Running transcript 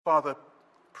Father,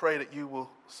 pray that you will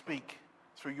speak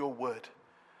through your word.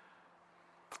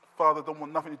 Father, don't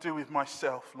want nothing to do with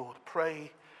myself, Lord.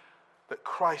 Pray that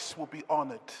Christ will be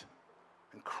honored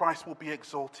and Christ will be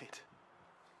exalted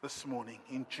this morning.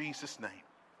 In Jesus' name,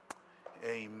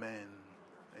 amen.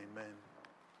 Amen.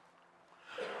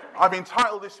 I've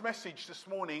entitled this message this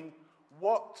morning,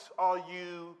 "What are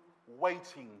you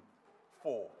waiting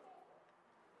for?"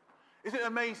 Isn't it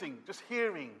amazing just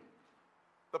hearing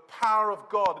the power of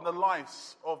God in the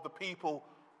lives of the people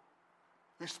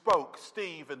who spoke,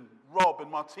 Steve and Rob and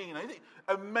Martina? Isn't it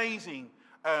amazing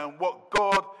what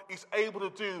God is able to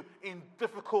do in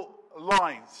difficult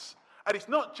lives? And it's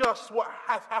not just what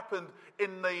has happened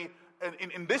in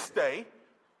this day,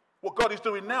 what God is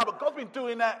doing now, but God's been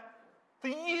doing that for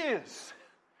years.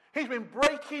 He's been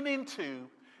breaking into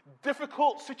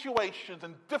difficult situations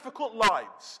and difficult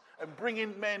lives and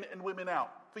bringing men and women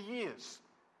out for years.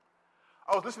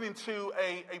 I was listening to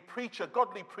a preacher,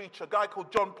 godly preacher, a guy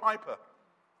called John Piper.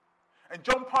 And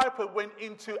John Piper went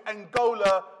into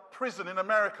Angola prison in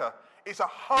America. It's a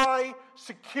high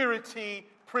security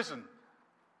prison.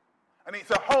 And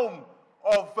it's a home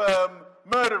of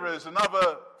murderers and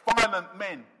other violent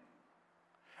men.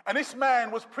 And this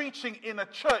man was preaching in a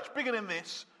church bigger than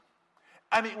this,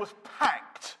 and it was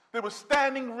packed. There was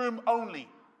standing room only.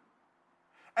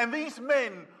 And these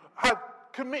men have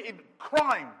committed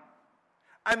crime.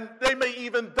 And they may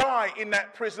even die in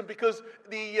that prison because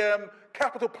the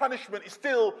capital punishment is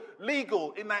still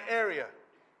legal in that area.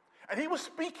 And he was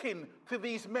speaking to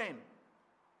these men.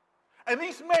 And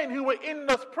these men who were in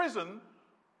this prison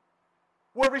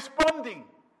were responding.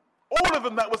 All of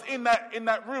them that was in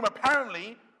that room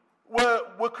apparently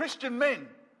were Christian men.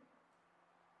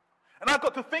 And I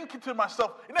got to thinking to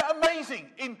myself, isn't that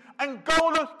amazing? In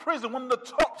Angola prison, one of the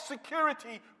top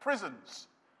security prisons,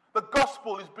 the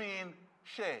gospel is being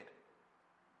shared.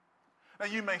 Now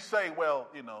you may say, well,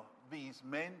 these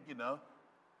men,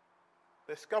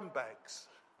 they're scumbags.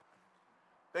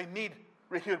 They need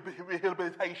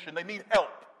rehabilitation. They need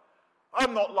help.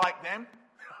 I'm not like them.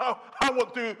 I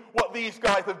won't do what these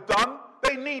guys have done.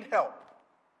 They need help.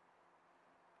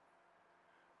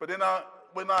 But then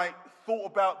when I thought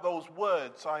about those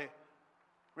words, I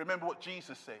remember what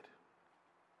Jesus said.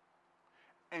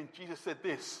 And Jesus said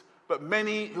this, "But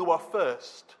many who are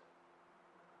first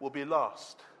will be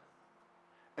last,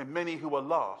 and many who are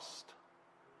last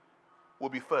will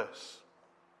be first."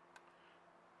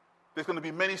 There's going to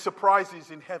be many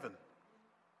surprises in heaven.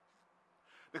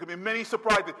 There can be many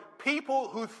surprises. People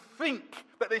who think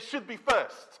that they should be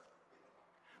first,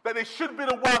 that they should be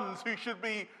the ones who should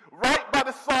be right by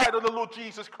the side of the Lord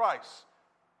Jesus Christ,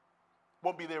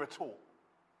 won't be there at all.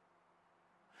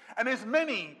 And there's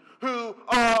many who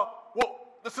are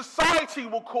what the society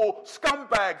will call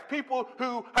scumbags, people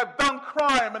who have done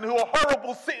crime and who are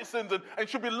horrible citizens and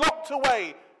should be locked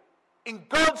away. In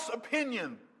God's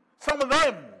opinion, some of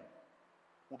them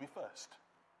will be first.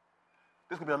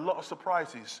 There's going to be a lot of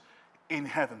surprises in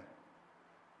heaven.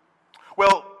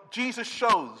 Well, Jesus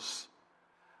shows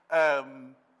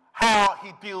how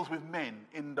he deals with men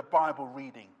in the Bible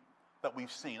reading that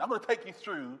we've seen. I'm going to take you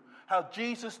through how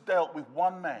Jesus dealt with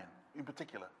one man in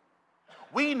particular.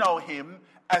 We know him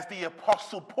as the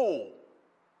Apostle Paul.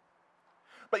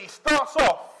 But he starts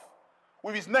off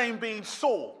with his name being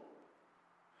Saul.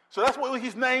 So that's what was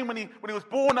his name when he was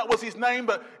born. That was his name,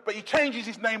 but he changes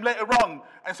his name later on.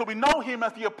 And so we know him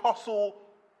as the Apostle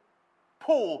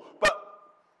Paul. But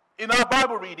in our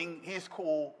Bible reading, he is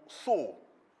called Saul.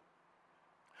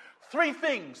 3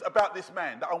 things about this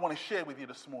man that I want to share with you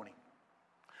this morning.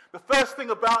 The first thing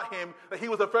about him, that he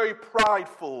was a very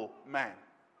prideful man.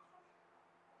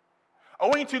 I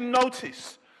want you to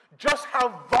notice just how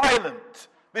violent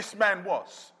this man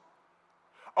was.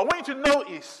 I want you to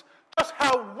notice just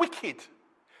how wicked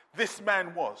this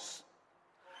man was.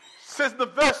 It says the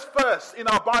verse first in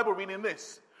our Bible reading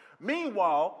this.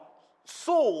 Meanwhile,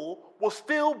 Saul was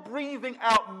still breathing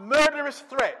out murderous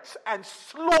threats and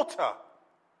slaughter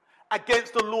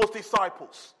against the Lord's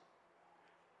disciples.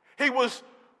 He was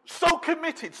so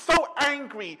committed, so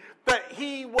angry that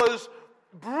he was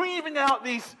breathing out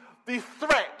these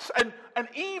threats and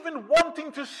even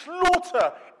wanting to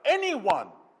slaughter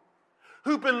anyone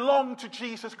who belonged to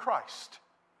Jesus Christ.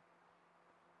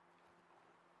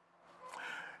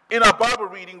 In our Bible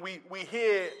reading, we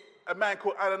hear a man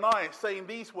called Ananias saying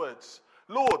these words,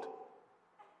 "Lord,"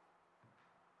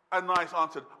 Ananias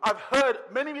answered, "I've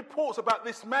heard many reports about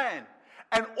this man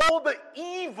and all the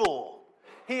evil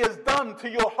he has done to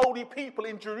your holy people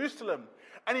in Jerusalem.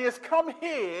 And he has come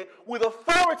here with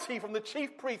authority from the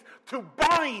chief priest to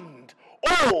bind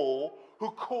all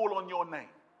who call on your name."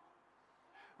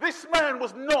 This man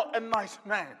was not a nice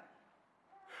man.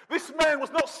 This man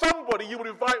was not somebody you would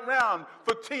invite round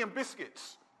for tea and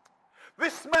biscuits.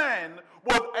 This man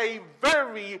was a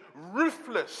very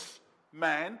ruthless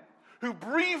man who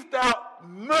breathed out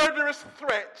murderous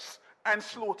threats and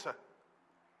slaughter.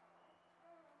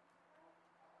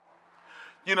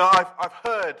 You know, I've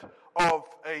heard of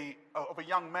a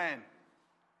young man.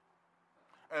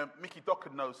 Mickey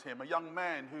Dockett knows him. A young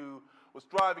man who was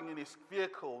driving in his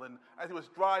vehicle, and as he was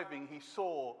driving, he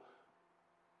saw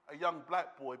a young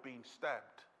black boy being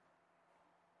stabbed.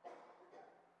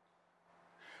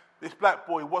 This black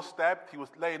boy was stabbed. He was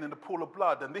laying in a pool of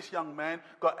blood, and this young man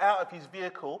got out of his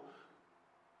vehicle,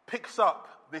 picks up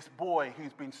this boy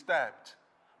who's been stabbed,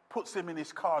 puts him in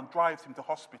his car and drives him to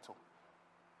hospital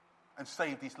and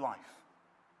saved his life.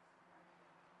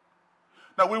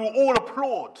 Now, we will all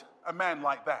applaud a man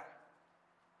like that.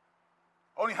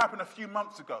 Only happened a few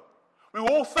months ago. We will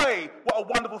all say what a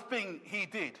wonderful thing he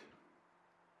did.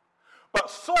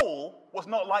 But Saul was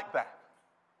not like that.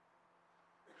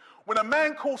 When a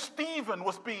man called Stephen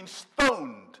was being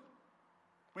stoned,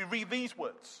 we read these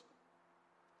words.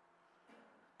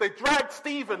 They dragged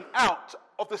Stephen out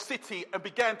of the city and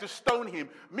began to stone him.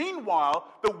 Meanwhile,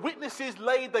 the witnesses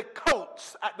laid their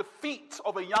coats at the feet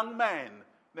of a young man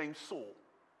named Saul.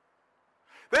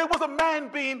 There was a man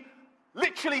being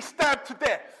literally stabbed to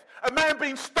death. A man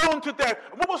being stoned to death.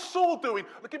 And what was Saul doing?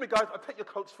 Look, give me, guys, I'll take your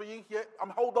coats for you. Yeah,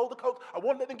 hold all the coats. I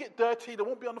won't let them get dirty. They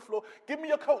won't be on the floor. Give me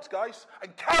your coats, guys.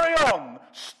 And carry on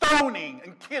stoning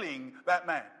and killing that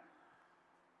man.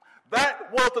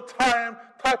 That was the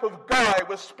type of guy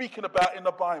we're speaking about in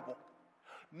the Bible.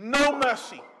 No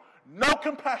mercy, no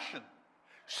compassion.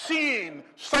 Seeing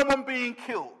someone being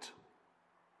killed,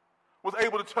 was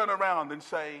able to turn around and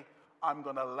say, I'm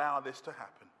going to allow this to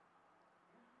happen.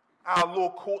 Our law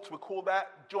courts would call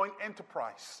that joint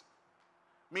enterprise,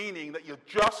 meaning that you're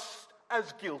just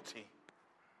as guilty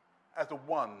as the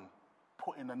one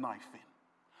putting the knife in.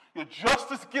 You're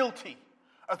just as guilty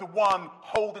as the one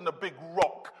holding the big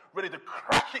rock, ready to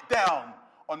crash it down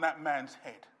on that man's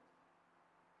head.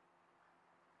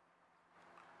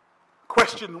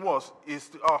 Question is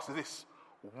to ask this: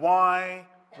 why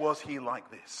was he like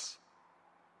this?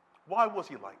 Why was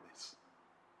he like this?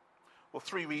 Well,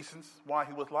 3 reasons why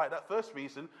he was like that. First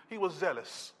reason, he was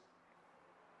zealous.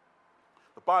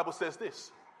 The Bible says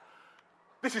this.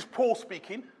 This is Paul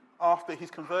speaking after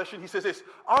his conversion. He says this: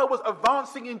 I was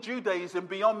advancing in Judaism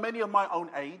beyond many of my own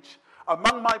age,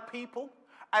 among my people,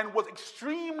 and was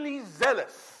extremely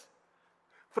zealous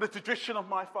for the tradition of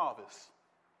my fathers.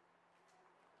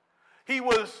 He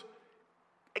was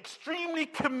extremely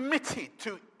committed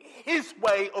to his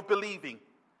way of believing.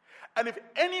 And if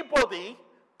anybody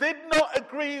did not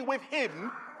agree with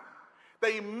him,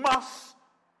 they must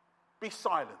be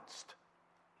silenced.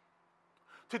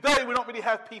 Today, we don't really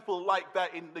have people like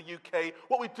that in the UK.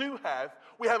 What we do have,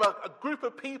 we have a group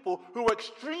of people who are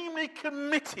extremely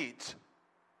committed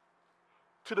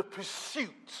to the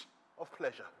pursuit of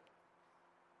pleasure.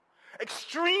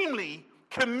 Extremely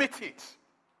committed.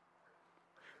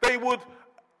 They would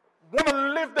want to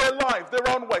live their life their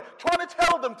own way. Trying to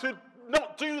tell them to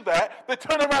not do that, they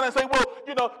turn around and say, well,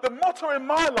 you know, the motto in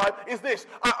my life is this: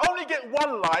 I only get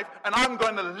one life and I'm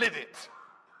going to live it.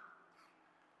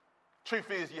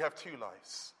 Truth is, you have 2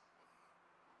 lives.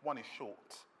 One is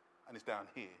short and is down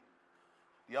here.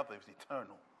 The other is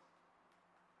eternal.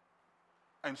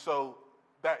 And so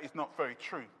that is not very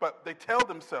true. But they tell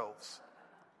themselves.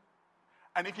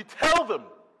 And if you tell them,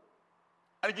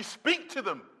 and if you speak to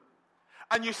them,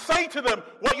 and you say to them,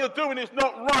 what you're doing is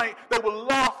not right, they will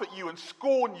laugh at you and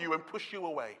scorn you and push you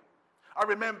away. I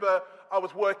remember I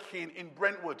was working in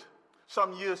Brentwood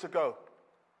some years ago.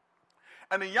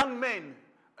 And the young men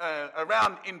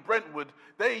around in Brentwood,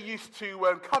 they used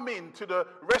to come in to the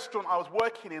restaurant I was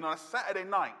working in on a Saturday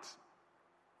night.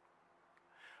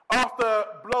 After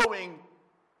blowing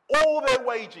all their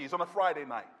wages on a Friday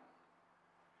night.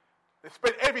 They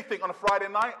spent everything on a Friday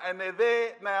night, and they're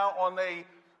there now on a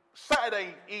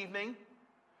Saturday evening,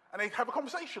 and they have a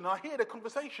conversation. And I hear the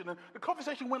conversation, and the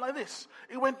conversation went like this.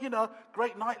 It went,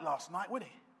 great night last night, wasn't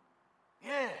it?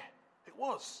 Yeah, it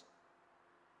was.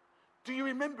 Do you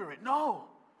remember it? No.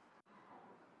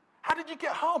 How did you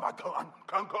get home? I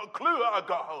haven't got a clue how I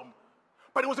got home.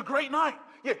 But it was a great night.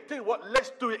 Yeah, tell you what,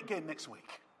 let's do it again next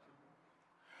week.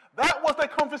 That was their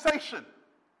conversation.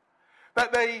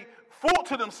 That they thought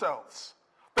to themselves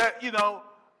that,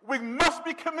 we must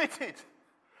be committed.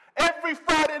 Every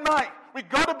Friday night, we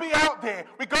got to be out there.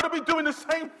 We got to be doing the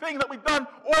same thing that we've done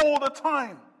all the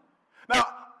time. Now,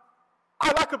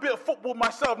 I like a bit of football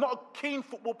myself. Not a keen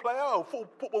football player or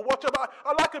football watcher, but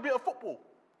I like a bit of football.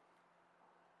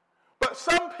 But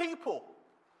some people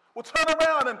will turn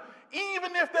around, and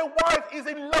even if their wife is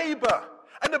in labor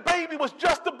and the baby was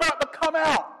just about to come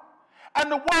out and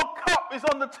the World Cup is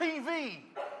on the TV,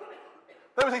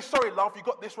 they will say, sorry, love, you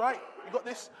got this, right? You got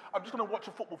this? I'm just going to watch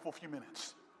the football for a few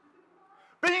minutes.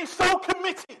 Being so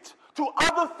committed to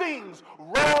other things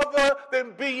rather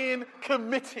than being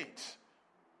committed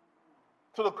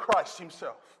to the Christ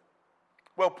himself.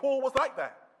 Well, Paul was like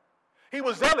that. He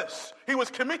was zealous. He was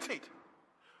committed.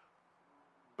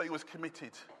 But he was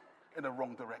committed in the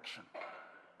wrong direction.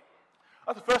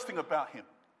 That's the first thing about him.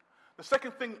 The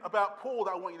second thing about Paul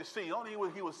that I want you to see, not only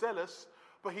was he zealous,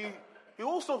 but he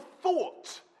also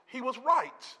thought he was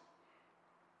right.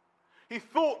 He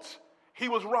thought he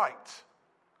was right.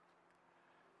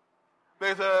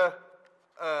 There's a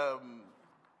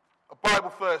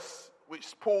Bible verse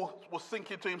which Paul was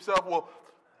thinking to himself, well,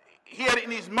 he had it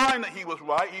in his mind that he was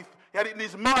right. He had it in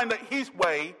his mind that his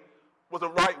way was the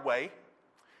right way.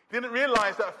 He didn't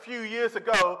realize that a few years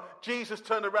ago, Jesus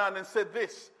turned around and said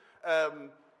this. Let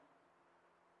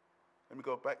me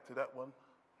go back to that one.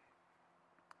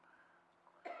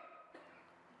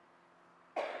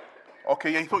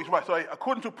 Okay, yeah, he thought he was right. So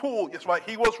according to Paul, yes, right,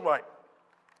 he was right.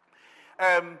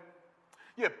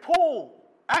 Paul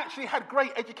actually had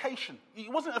great education. He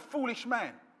wasn't a foolish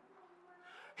man.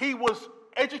 He was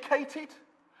educated.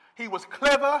 He was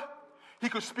clever. He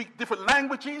could speak different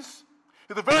languages.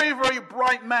 He was a very, very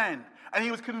bright man. And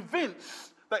he was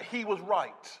convinced that he was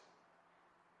right.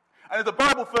 And there's a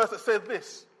Bible verse that says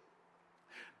this.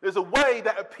 There's a way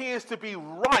that appears to be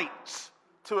right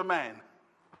to a man,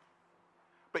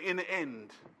 but in the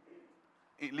end,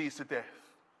 it leads to death.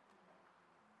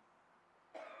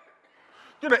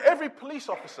 You know, every police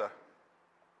officer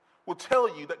will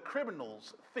tell you that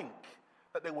criminals think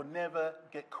that they will never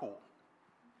get caught.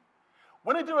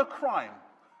 When they do a crime,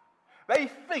 they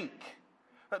think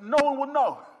that no one will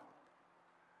know.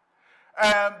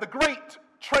 The great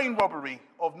train robbery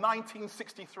of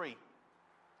 1963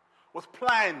 was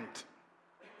planned,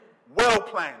 well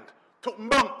planned, took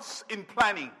months in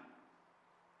planning.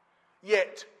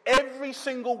 Yet every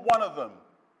single one of them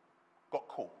got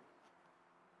caught.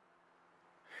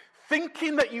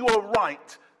 Thinking that you are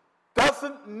right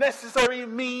doesn't necessarily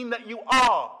mean that you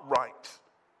are right.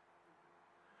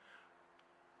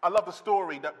 I love the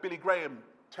story that Billy Graham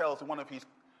tells in one of his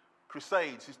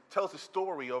crusades. He tells the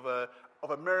story of an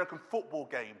American football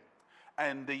game,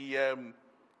 and the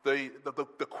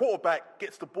quarterback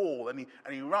gets the ball and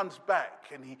he runs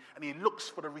back and he looks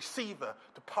for the receiver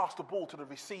to pass the ball to the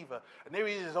receiver, and there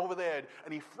he is over there,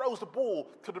 and he throws the ball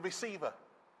to the receiver.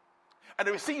 And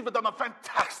the receiver done a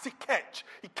fantastic catch.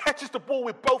 He catches the ball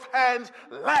with both hands,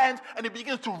 lands, and he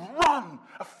begins to run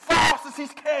as fast as he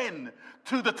can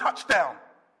to the touchdown.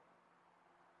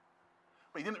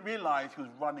 But he didn't realize he was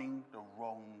running the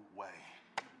wrong way.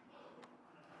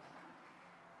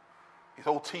 His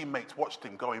old teammates watched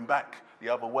him going back the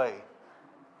other way,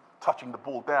 touching the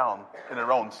ball down in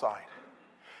their own side.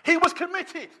 He was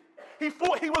committed. He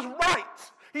thought he was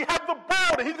right. He had the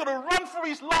ball and he's going to run for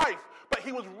his life. But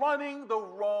he was running the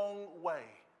wrong way.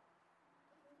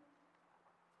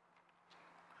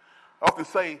 I often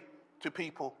say to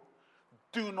people,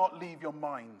 do not leave your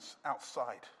minds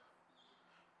outside.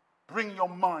 Bring your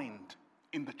mind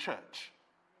in the church.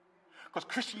 Because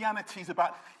Christianity is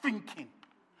about thinking.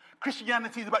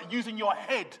 Christianity is about using your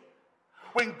head.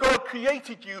 When God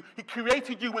created you, he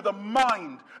created you with a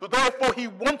mind. Therefore, he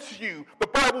wants you. The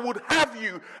Bible would have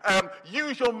you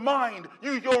use your mind,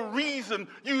 use your reason,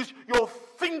 use your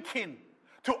thinking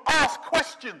to ask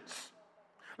questions.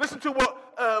 Listen to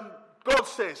what God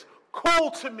says.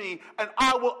 Call to me and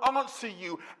I will answer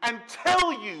you and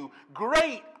tell you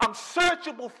great,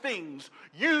 unsearchable things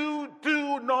you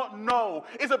do not know.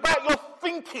 It's about your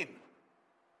thinking.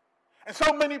 And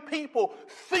so many people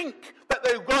think that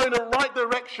they're going in the right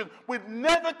direction with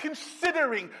never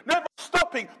considering, never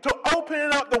stopping to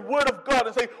open up the Word of God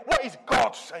and say, what is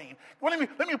God saying? Well,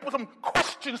 let me put some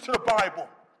questions to the Bible.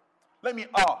 Let me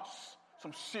ask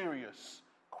some serious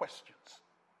questions.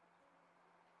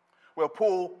 Well,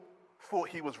 Paul thought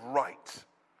he was right.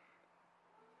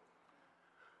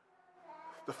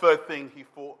 The third thing he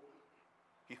thought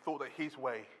that his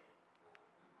way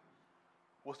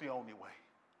was the only way.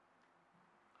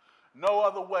 No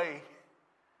other way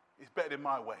is better than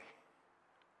my way.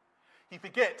 He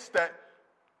forgets that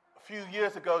a few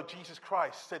years ago, Jesus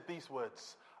Christ said these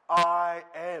words, I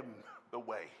am the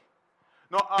way.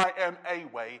 Not I am a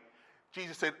way.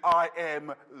 Jesus said, I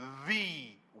am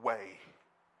the way.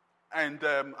 And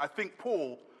I think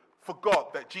Paul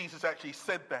forgot that Jesus actually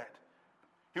said that.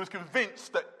 He was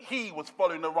convinced that he was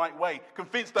following the right way,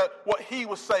 convinced that what he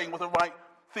was saying was the right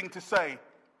thing to say.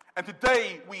 And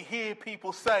today we hear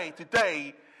people say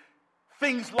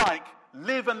things like,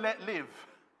 live and let live.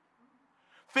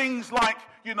 Things like,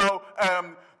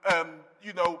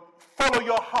 follow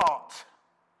your heart.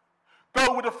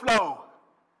 Go with the flow.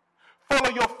 Follow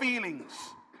your feelings.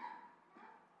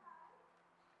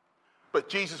 But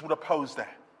Jesus would oppose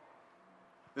that.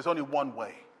 There's only one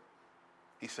way,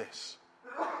 he says.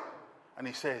 And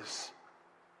he says,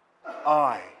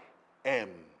 I am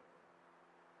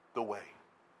the way.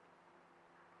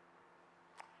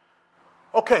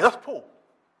 Okay, that's Paul.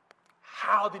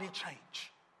 How did he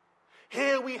change?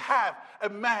 Here we have a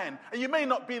man, and you may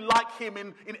not be like him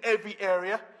in every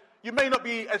area. You may not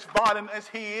be as violent as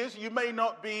he is. You may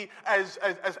not be as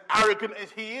arrogant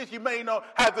as he is. You may not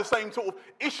have the same sort of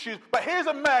issues. But here's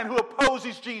a man who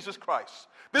opposes Jesus Christ.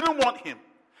 Didn't want him.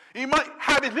 He might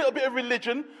have his little bit of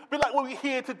religion, a bit like what we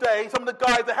hear today. Some of the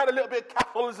guys that had a little bit of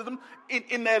Catholicism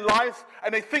in their lives,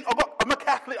 and they think, I'm a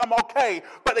Catholic, I'm okay.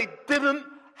 But they didn't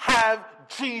have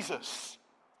Jesus.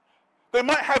 They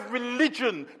might have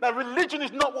religion. Now, religion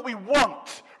is not what we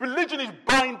want. Religion is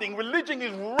binding. Religion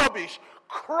is rubbish.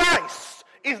 Christ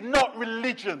is not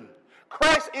religion.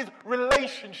 Christ is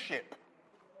relationship.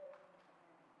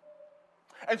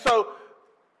 And so,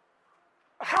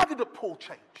 how did Paul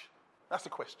change? That's the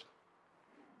question.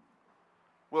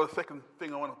 Well, the second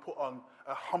thing I want to put on,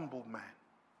 a humble man.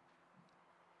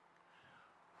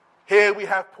 Here we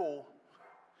have Paul.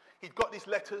 He's got these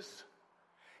letters.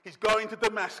 He's going to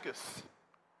Damascus.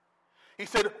 He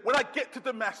said, when I get to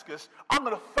Damascus, I'm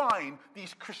going to find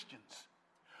these Christians.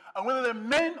 And whether they're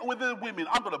men or whether they're women,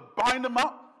 I'm going to bind them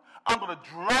up. I'm going to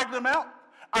drag them out.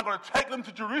 I'm going to take them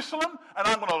to Jerusalem, and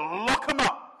I'm going to lock them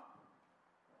up.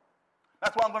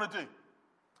 That's what I'm going to do.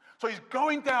 So he's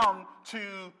going down to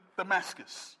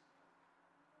Damascus.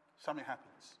 Something happens.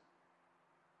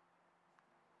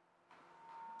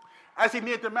 As he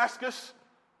neared Damascus,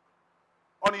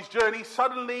 on his journey,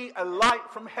 suddenly a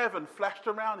light from heaven flashed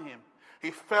around him.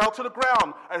 He fell to the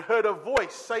ground and heard a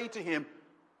voice say to him,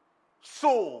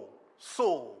 Saul,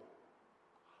 Saul,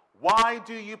 why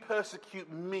do you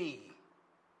persecute me?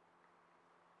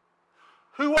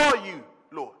 Who are you,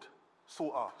 Lord?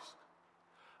 Saul asked.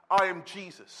 I am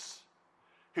Jesus,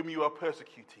 whom you are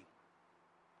persecuting.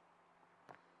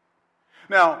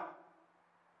 Now,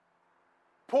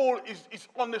 Paul is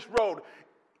on this road.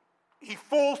 He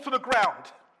falls to the ground.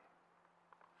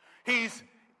 He's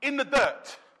in the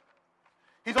dirt.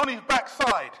 He's on his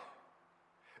backside.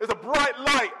 There's a bright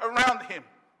light around him.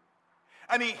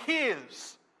 And he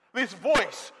hears this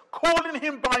voice calling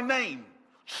him by name.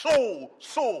 Saul,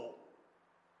 Saul.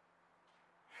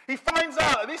 He finds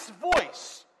out that this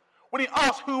voice, when he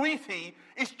asks who is he,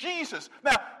 is Jesus.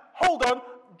 Now, hold on.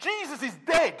 Jesus is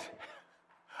dead.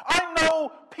 I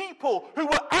know people who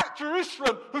were at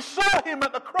Jerusalem who saw him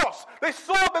at the cross. They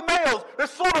saw the nails. They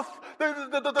saw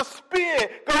the spear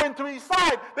going to his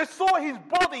side. They saw his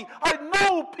body. I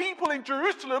know people in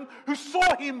Jerusalem who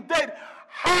saw him dead.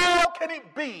 How can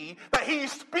it be that he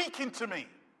is speaking to me?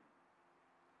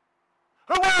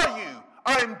 Who are you?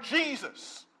 I am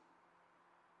Jesus.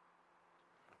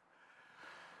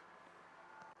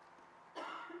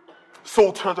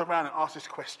 Saul turned around and asked this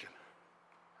question.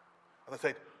 And I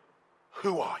said,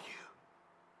 who are you?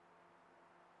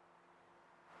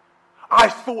 I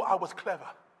thought I was clever,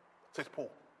 says Paul.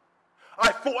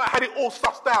 I thought I had it all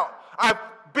sussed out. I've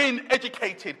been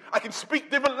educated. I can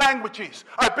speak different languages.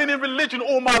 I've been in religion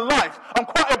all my life. I'm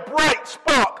quite a bright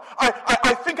spark.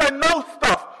 I think I know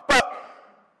stuff. But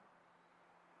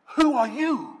who are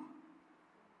you?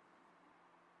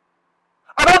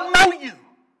 I don't know you.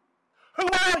 Who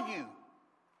are you?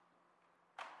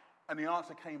 And the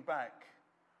answer came back,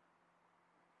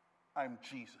 I'm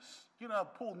Jesus. You know,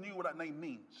 Paul knew what that name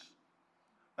means.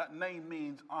 That name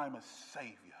means I'm a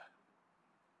savior.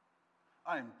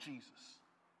 I am Jesus.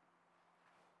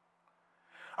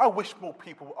 I wish more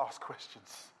people would ask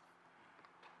questions.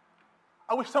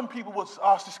 I wish some people would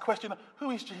ask this question,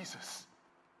 who is Jesus?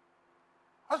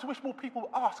 I just wish more people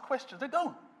would ask questions. They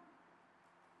don't.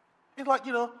 It's like,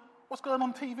 what's going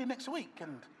on TV next week?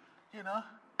 And,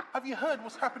 have you heard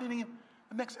what's happening in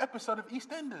the next episode of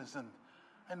EastEnders?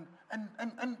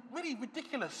 And really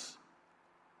ridiculous,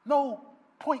 no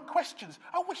point questions.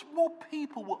 I wish more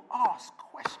people would ask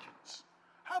questions.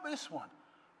 How about this one?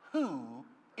 Who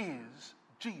is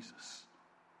Jesus?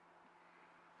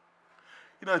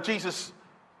 Jesus,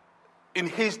 in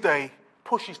his day,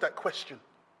 pushes that question.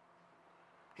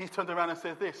 He turned around and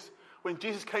said this. When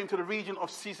Jesus came to the region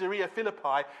of Caesarea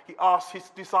Philippi, he asked his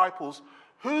disciples,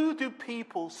 who do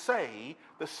people say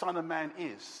the Son of Man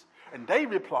is? And they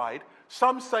replied,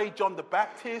 some say John the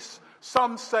Baptist,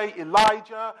 some say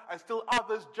Elijah, and still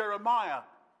others Jeremiah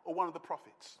or one of the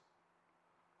prophets.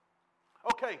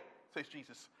 Okay, says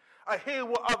Jesus, I hear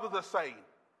what others are saying.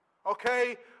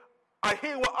 Okay, I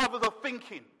hear what others are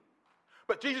thinking.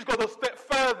 But Jesus goes a step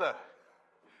further.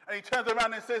 And he turns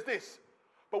around and says this,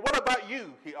 but what about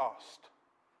you, he asked.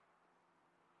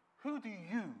 Who do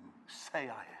you say I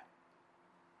am?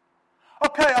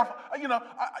 Okay,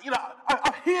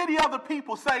 I hear the other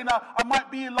people saying I might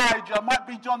be Elijah, I might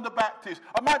be John the Baptist,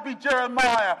 I might be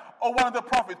Jeremiah or one of the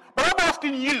prophets. But I'm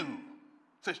asking you,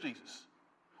 says Jesus.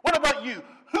 What about you?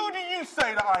 Who do you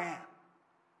say that I am?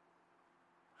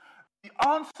 The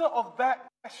answer of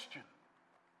that question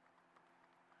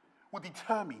will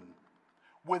determine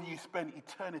whether you spend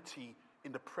eternity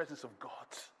in the presence of God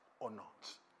or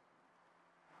not.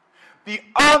 The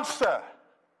answer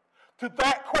to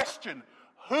that question,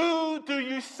 who do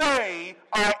you say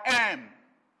I am?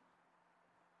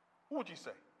 What would you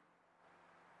say?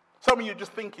 Some of you are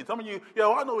just thinking. Some of you,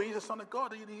 I know he's the Son of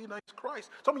God. He's Christ.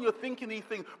 Some of you are thinking these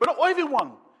things. But not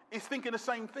everyone is thinking the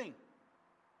same thing.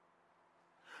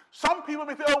 Some people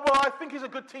may think, I think he's a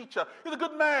good teacher. He's a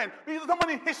good man. He's someone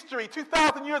in history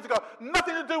 2,000 years ago.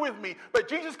 Nothing to do with me. But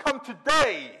Jesus come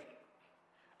today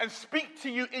and speak to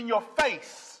you in your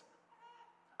face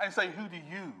and say, who do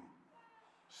you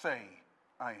say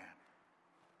I am?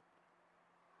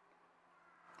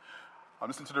 I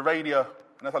listen to the radio,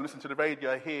 and as I listen to the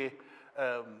radio, I hear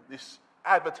this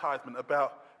advertisement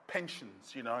about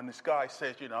pensions, and this guy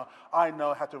says, I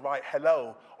know how to write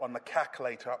hello on the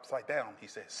calculator upside down, he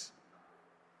says.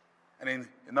 And then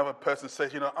another person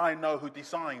says, I know who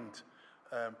designed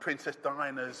Princess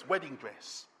Diana's wedding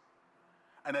dress.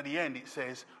 And at the end it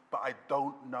says, but I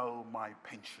don't know my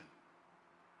pension.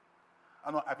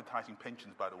 I'm not advertising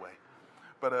pensions, by the way.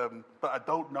 But I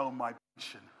don't know my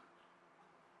pension.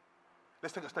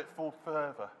 Let's take a step forward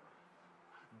further.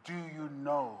 Do you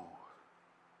know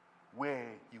where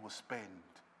you will spend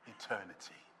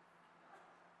eternity?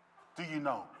 Do you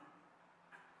know?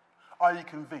 Are you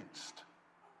convinced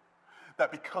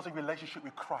that because of your relationship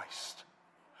with Christ,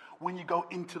 when you go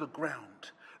into the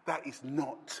ground, that is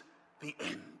not the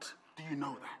end? Do you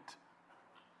know that?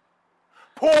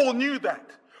 Paul knew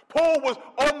that. Paul was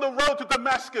on the road to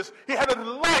Damascus. He had a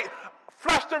light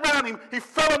flashed around him. He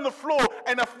fell on the floor,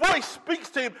 and a voice speaks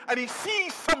to him, and he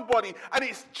sees somebody, and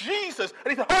it's Jesus.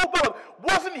 And he said, hold on,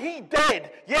 wasn't he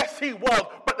dead? Yes, he was.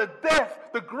 But the death,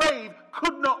 the grave,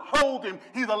 could not hold him.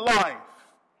 He's alive.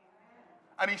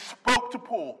 And he spoke to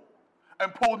Paul,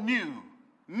 and Paul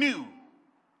knew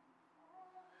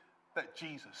that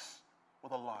Jesus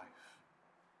was alive.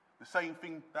 The same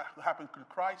thing that happened to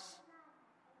Christ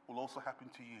will also happen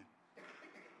to you.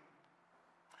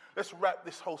 Let's wrap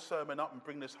this whole sermon up and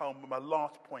bring this home with my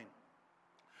last point.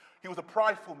 He was a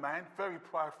prideful man, very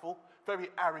prideful, very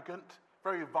arrogant,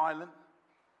 very violent.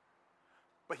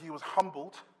 But he was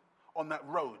humbled on that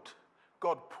road.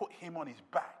 God put him on his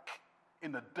back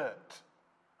in the dirt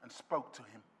and spoke to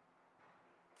him.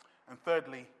 And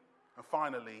thirdly, and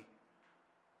finally,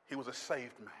 he was a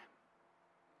saved man.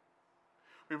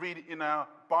 We read in our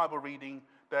Bible reading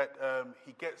that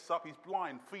he gets up, he's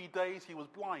blind. 3 days he was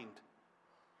blind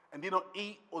and did not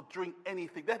eat or drink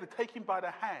anything. They had to take him by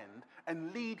the hand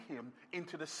and lead him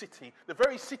into the city. The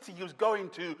very city he was going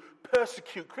to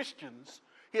persecute Christians,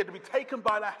 he had to be taken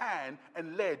by the hand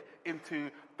and led into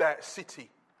that city.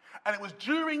 And it was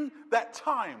during that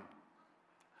time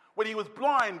when he was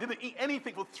blind, didn't eat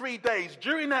anything for 3 days,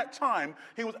 during that time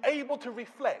he was able to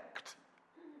reflect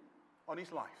on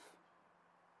his life.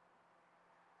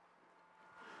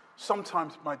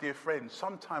 Sometimes, my dear friends,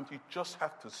 sometimes you just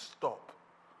have to stop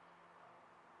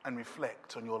and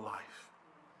reflect on your life.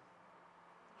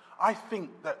 I think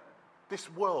that this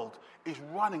world is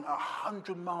running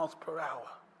 100 miles per hour.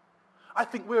 I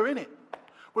think we're in it.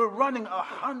 We're running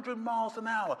 100 miles an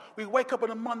hour. We wake up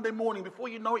on a Monday morning. Before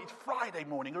you know it, it's Friday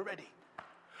morning already.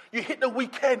 You hit the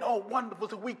weekend. Oh, wonderful,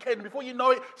 it's a weekend. Before you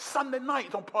know it, Sunday night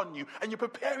is upon you. And you're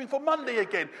preparing for Monday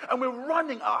again. And we're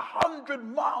running 100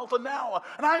 miles an hour.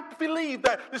 And I believe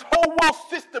that this whole world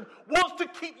system wants to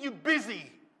keep you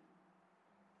busy.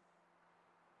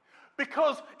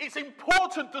 Because it's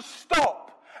important to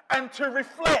stop and to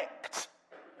reflect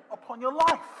upon your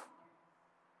life.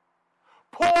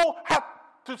 Paul had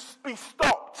to be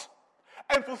stopped.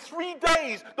 And for 3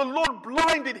 days, the Lord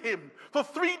blinded him. For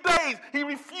 3 days, he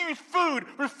refused food,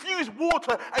 refused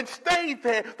water, and stayed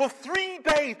there for 3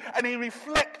 days. And he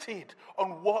reflected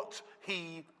on what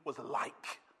he was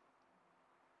like.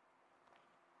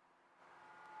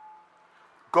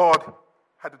 God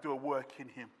had to do a work in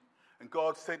him. And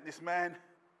God sent this man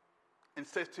and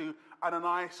says to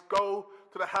Ananias, go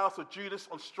to the house of Judas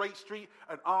on Straight Street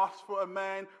and ask for a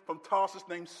man from Tarsus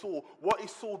named Saul. What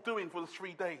is Saul doing for the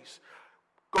 3 days?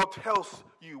 God tells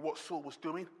you what Saul was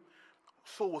doing.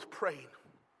 Saul was praying.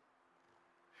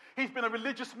 He's been a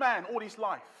religious man all his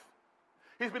life.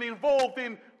 He's been involved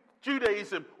in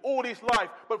Judaism all his life.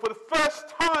 But for the first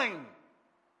time,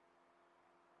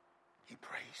 he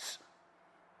prays.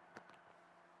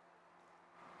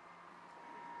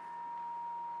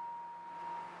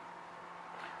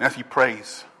 And as he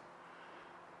prays,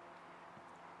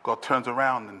 God turns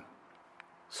around and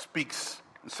speaks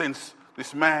and sends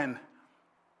this man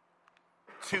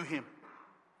to him,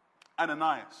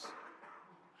 Ananias.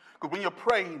 Because when you're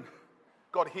praying,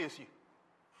 God hears you.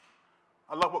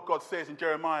 I love what God says in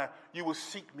Jeremiah, you will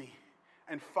seek me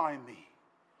and find me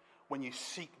when you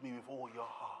seek me with all your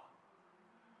heart.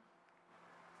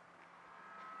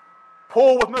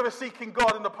 Paul was never seeking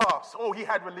God in the past. Oh, he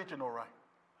had religion, all right.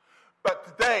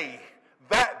 But today,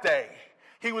 that day,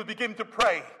 he will begin to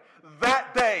pray.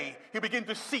 That day, he begin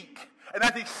to seek. And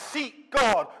as he seek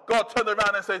God, God turned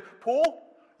around and said, Paul,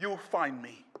 you will find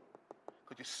me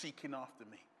because you're seeking after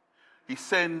me. He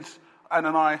sends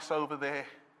Ananias over there.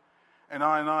 And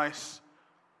Ananias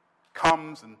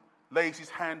comes and lays his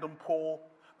hand on Paul.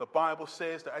 The Bible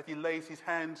says that as he lays his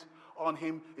hands on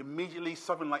him, immediately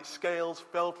something like scales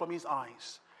fell from his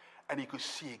eyes and he could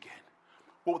see again.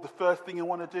 What was the first thing he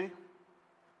wanted to do?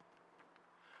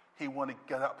 He wanted to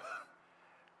get up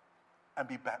and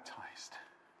be baptized.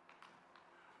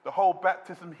 The whole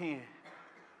baptism here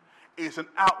is an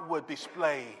outward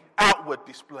display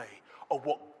of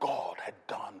what God had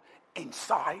done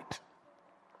inside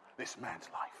this man's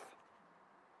life.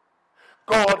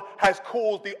 God has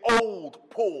caused the old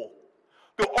Paul,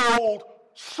 the old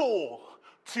Saul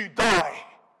to die.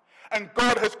 And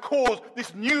God has caused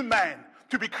this new man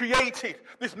to be created.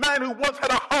 This man who once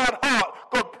had a hard heart,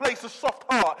 God placed a soft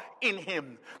heart in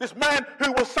him. This man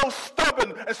who was so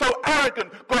stubborn and so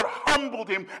arrogant, God humbled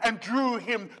him and drew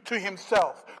him to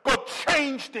himself. God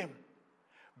changed him,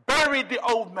 buried the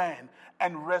old man,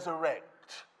 and resurrected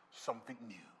something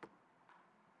new.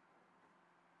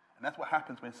 And that's what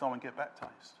happens when someone gets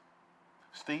baptized.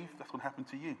 Steve, that's going to happen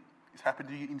to you. It's happened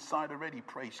to you inside already,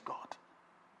 praise God.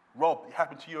 Rob, it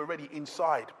happened to you already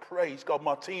inside, praise God.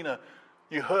 Martina,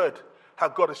 you heard how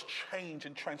God has changed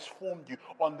and transformed you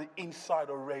on the inside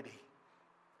already.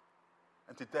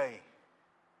 And today,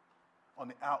 on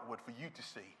the outward, for you to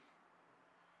see,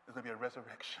 there's going to be a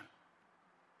resurrection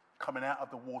coming out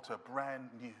of the water, brand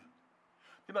new.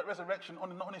 You know, resurrection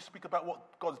not only speak about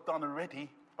what God's done already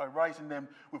by rising them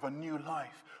with a new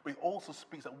life, but it also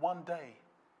speaks that one day,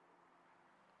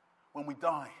 when we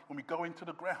die, when we go into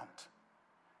the ground,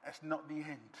 that's not the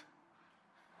end.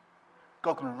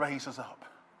 God can raise us up,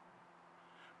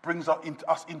 brings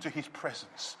us into his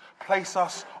presence, place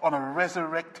us on a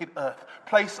resurrected earth,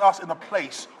 place us in a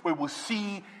place where we'll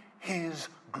see his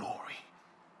glory.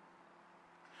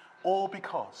 All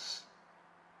because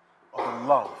of the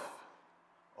love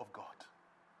of God.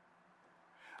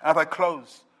 As I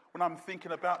close, when I'm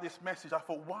thinking about this message, I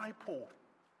thought, why Paul?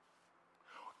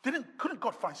 Couldn't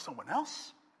God find someone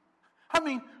else? I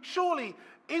mean, surely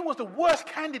he was the worst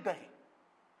candidate.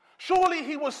 Surely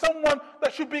he was someone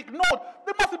that should be ignored.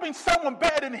 There must have been someone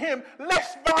better than him,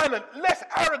 less violent, less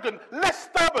arrogant, less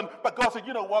stubborn. But God said,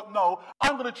 you know what? No,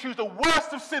 I'm going to choose the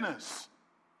worst of sinners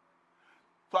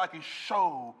so I can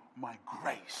show my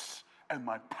grace and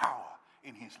my power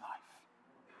in his life.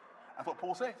 That's what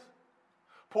Paul says.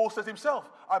 Paul says himself,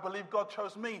 I believe God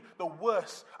chose me, the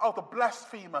worst of the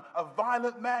blasphemer, a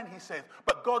violent man, he says.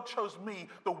 But God chose me,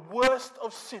 the worst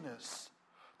of sinners,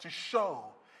 to show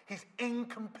his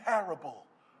incomparable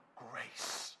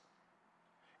grace.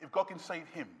 If God can save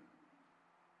him,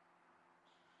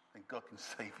 then God can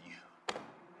save you.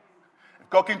 If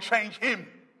God can change him,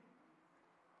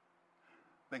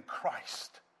 then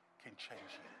Christ can change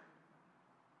you.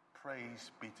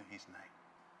 Praise be to his name.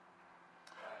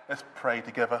 Let's pray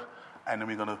together, and then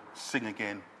we're going to sing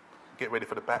again. Get ready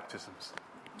for the baptisms.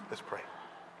 Let's pray.